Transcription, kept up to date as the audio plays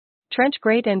Trench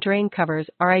grate and drain covers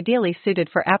are ideally suited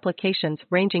for applications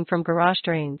ranging from garage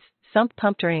drains, sump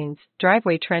pump drains,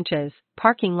 driveway trenches,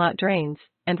 parking lot drains,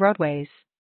 and roadways.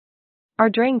 Our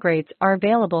drain grates are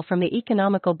available from the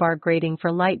economical bar grating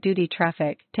for light-duty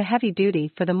traffic to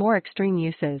heavy-duty for the more extreme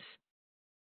uses.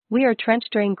 We are trench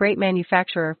drain grate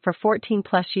manufacturer for 14+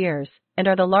 years and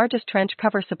are the largest trench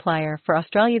cover supplier for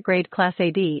Australia grade Class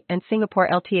AD and Singapore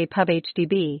LTA Pub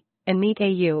HDB and meet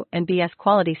AU and BS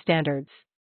quality standards.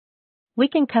 We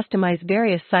can customize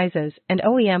various sizes and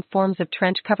OEM forms of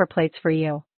trench cover plates for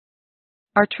you.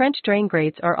 Our trench drain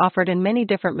grates are offered in many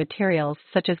different materials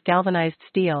such as galvanized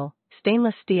steel,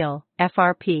 stainless steel,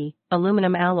 FRP,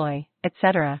 aluminum alloy,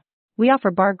 etc. We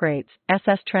offer bar grates,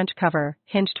 SS trench cover,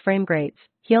 hinged frame grates,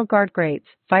 heel guard grates,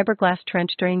 fiberglass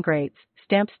trench drain grates,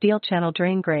 stamped steel channel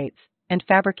drain grates, and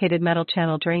fabricated metal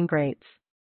channel drain grates.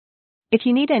 If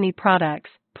you need any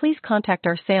products, please contact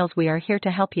our sales. We are here to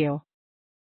help you.